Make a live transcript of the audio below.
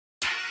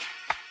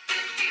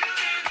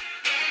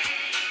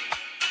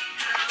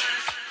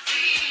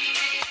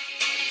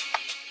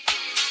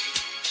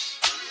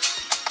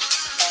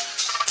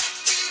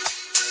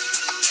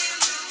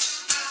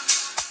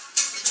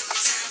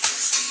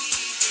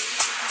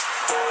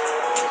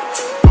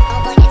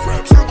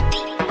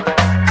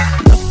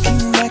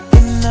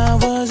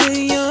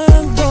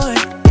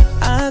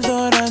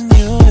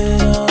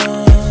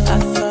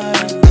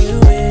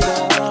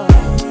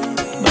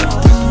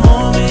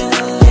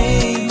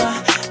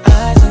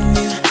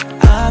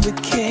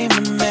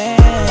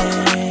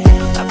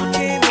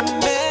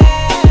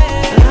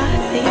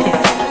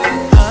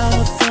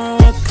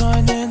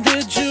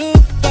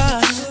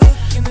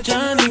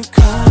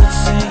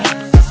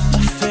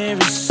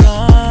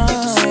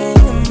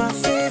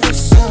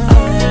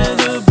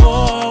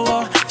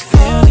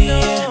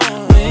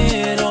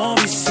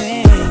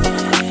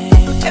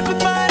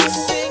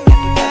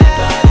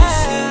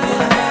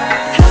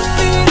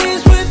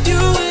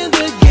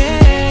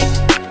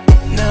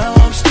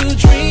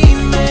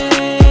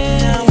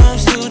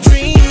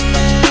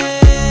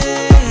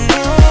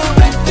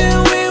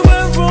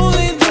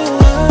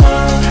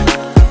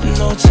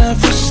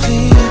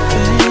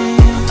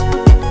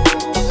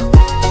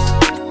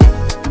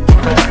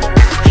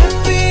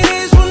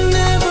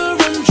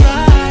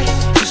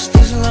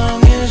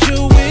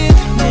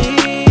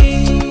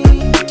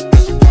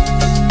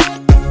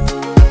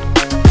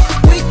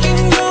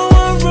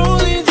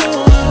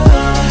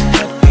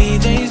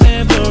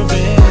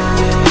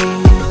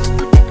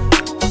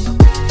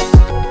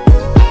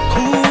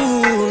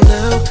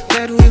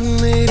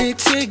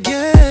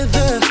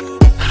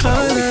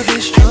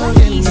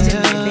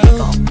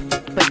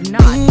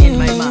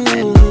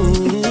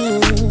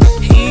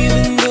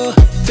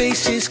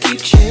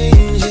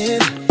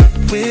changing.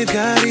 We've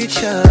got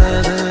each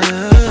other.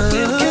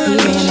 You ran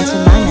into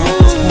my neck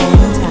 10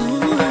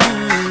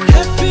 times.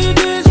 Happy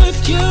days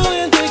with you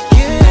and the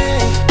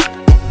gang.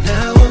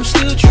 Now I'm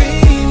still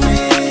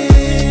dreaming.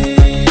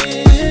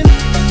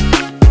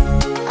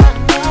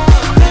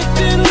 Back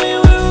then we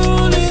were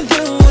ruling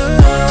the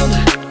world.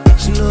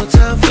 There's no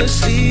time for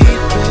sleeping.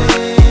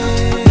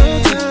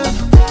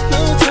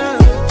 No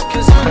time,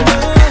 'cause I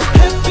know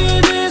happy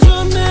days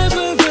will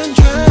never run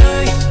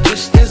dry.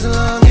 Just as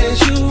long as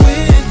you're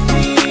with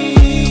me.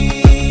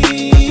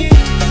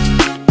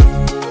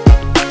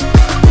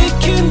 We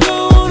can go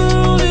on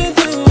ruling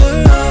the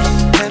world.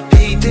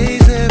 Happy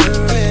days never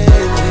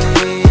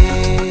ending.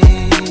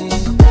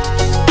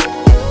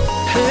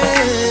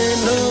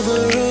 And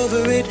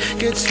over it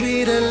gets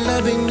sweeter.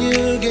 Loving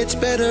you gets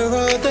better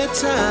all the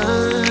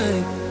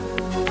time.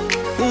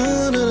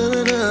 Ooh, no, no,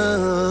 no, no.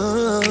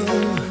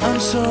 I'm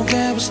so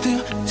glad we're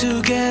still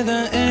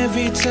together.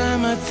 Every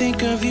time I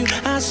think of you,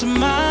 I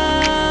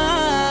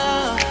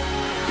smile.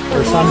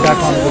 Her son back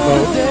onto the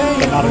boat,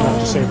 but not enough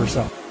to save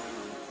herself.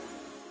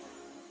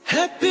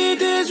 Happy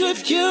days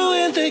with you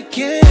and the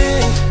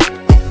gang.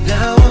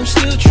 Now I'm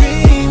still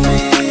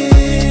dreaming.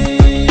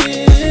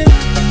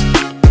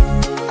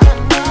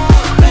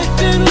 Back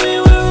then we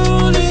were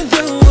ruling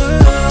the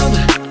world.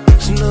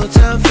 There's no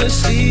time for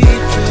sleeping.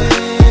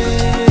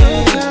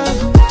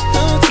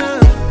 No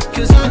time,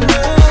 'cause I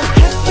know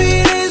happy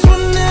days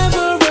will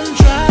never run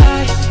dry.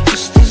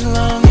 Just as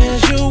long as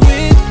you're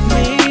with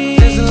me.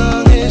 As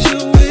long as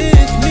you're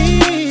with me.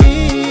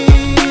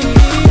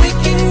 We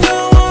can go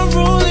on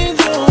ruling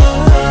the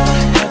world.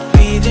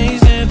 Happy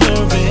days never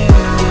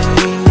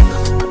ending.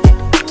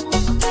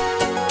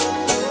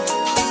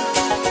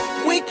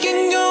 We can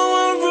go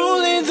on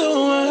ruling the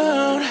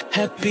world.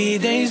 Happy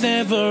days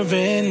never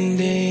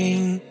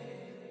ending.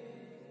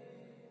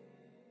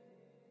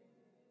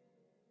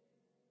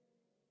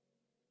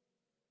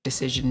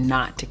 Decision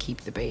not to keep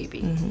the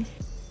baby.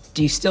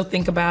 Do you still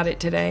think about it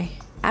today?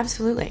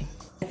 Absolutely.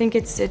 I think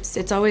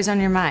it's always on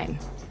your mind.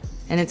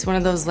 And it's one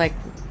of those, like,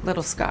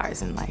 little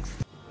scars in life.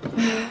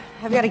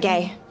 I've got a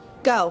gay.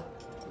 Go.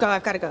 Go,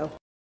 I've got to go.